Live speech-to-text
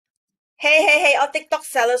Hey, all TikTok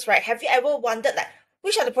sellers, right? Have you ever wondered like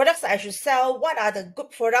which are the products that I should sell? What are the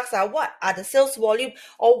good products? What are the sales volume?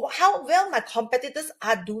 Or how well my competitors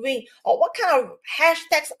are doing? Or what kind of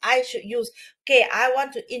hashtags I should use? Okay, I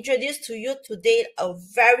want to introduce to you today a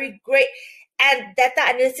very great and data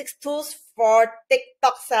analytics tools for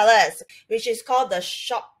TikTok sellers, which is called the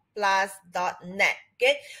Shoplus.net.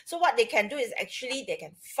 Okay, so what they can do is actually they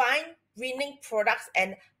can find winning products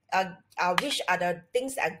and which are the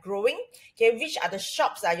things that are growing, okay, which are the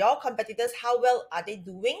shops are your competitors, how well are they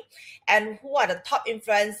doing, and who are the top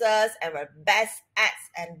influencers and the best ads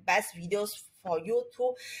and best videos for you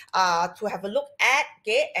to have a look at,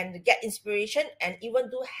 okay, and get inspiration and even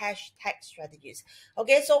do hashtag strategies.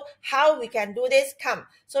 Okay, so how we can do this? Come,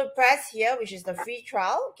 so press here, which is the free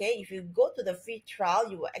trial. Okay, if you go to the free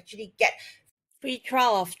trial, you will actually get free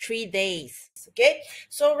trial of 3 days. Okay,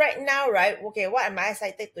 so right now, right, okay, what am I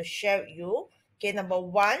excited to share with you? Okay, number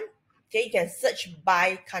one, okay, you can search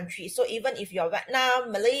by country. So even if you're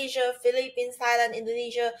Vietnam, Malaysia, Philippines, Thailand,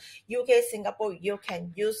 Indonesia, UK, Singapore, you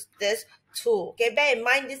can use this tool. Okay, bear in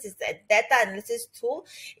mind this is a data analysis tool.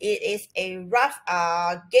 It is a rough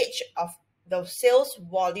gauge of the sales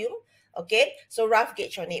volume. Okay, so rough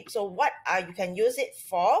gauge on it. So what you can use it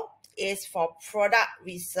for is for product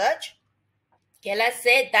research. Okay, let's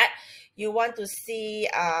say that you want to see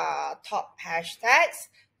top hashtags,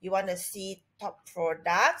 you want to see top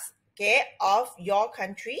products, okay, of your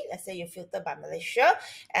country. Let's say you filter by Malaysia,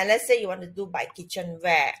 and let's say you want to do by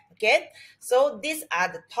kitchenware. Okay, so these are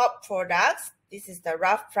the top products. This is the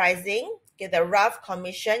rough pricing, okay, the rough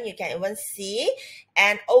commission you can even see,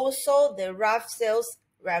 and also the rough sales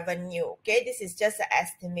revenue. Okay, this is just an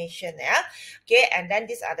estimation. Yeah, okay, and then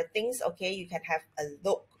these are the things, okay, you can have a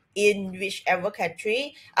look in whichever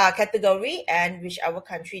country category and whichever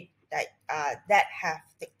country that have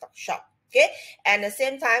TikTok shop. Okay, and at the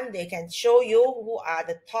same time they can show you who are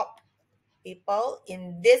the top people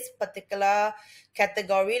in this particular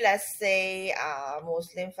category. Let's say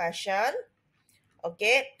Muslim fashion.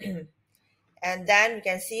 Okay, and then we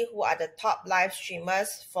can see who are the top live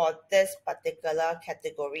streamers for this particular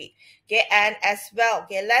category. Okay, and as well,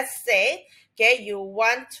 okay, let's say, okay, you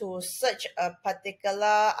want to search a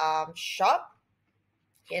particular shop.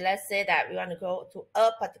 Okay, let's say that we want to go to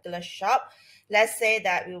a particular shop. Let's say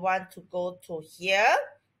that we want to go to here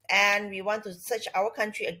and we want to search our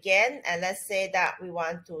country again, and let's say that we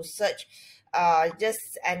want to search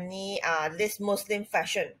just any this Muslim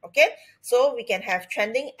fashion. Okay, so we can have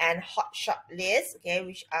trending and hot shop list, okay,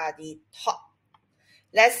 which are the top.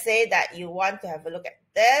 Let's say that you want to have a look at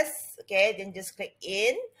this, okay, then just click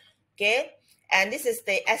in. Okay, and this is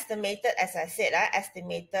the estimated, as I said,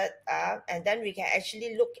 estimated, and then we can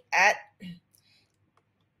actually look at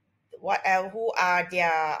what who are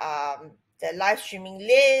their the live streaming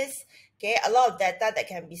list. Okay, a lot of data that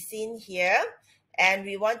can be seen here, and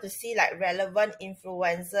we want to see like relevant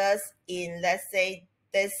influencers in, let's say,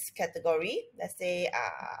 this category. Let's say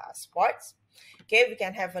sports. Okay, we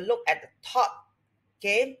can have a look at the top,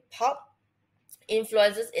 okay, top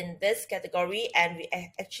influencers in this category, and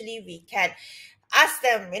we can ask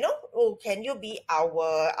them, oh, can you be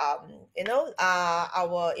our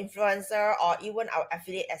our influencer or even our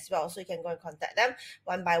affiliate as well? So you can go and contact them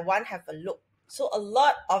one by one, have a look. So a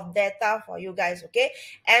lot of data for you guys. Okay,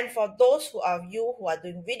 and for those of you who are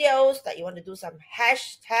doing videos that you want to do some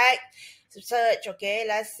hashtag search, okay,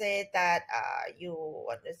 let's say that you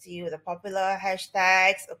want to see the popular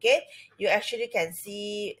hashtags. Okay, you actually can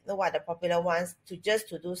see what the popular ones to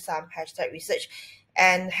do some hashtag research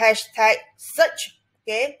and hashtag search.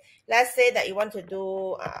 Okay, let's say that you want to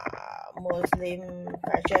do Muslim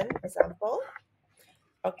fashion example.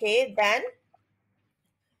 Okay, then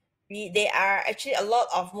there are actually a lot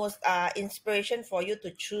of most inspiration for you to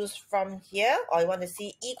choose from here, or you want to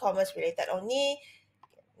see e-commerce related only.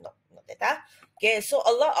 No, not data. Okay, so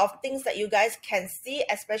a lot of things that you guys can see,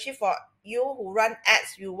 especially for you who run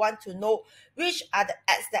ads. You want to know which are the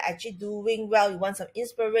ads that are actually doing well. You want some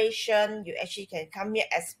inspiration, you actually can come here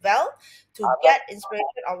as well to get inspiration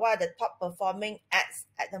on what are the top performing ads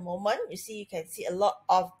at the moment. You see, you can see a lot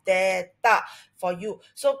of data for you.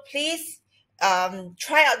 So please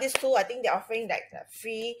try out this tool. I think they're offering like a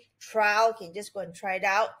free trial. You can just go and try it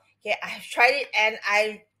out. Okay, I have tried it and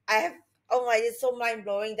I have, oh my, it's so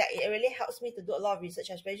mind-blowing that it really helps me to do a lot of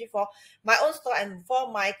research, especially for my own store and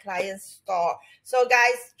for my client's store. So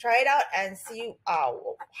guys, try it out and see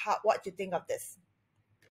what you think of this.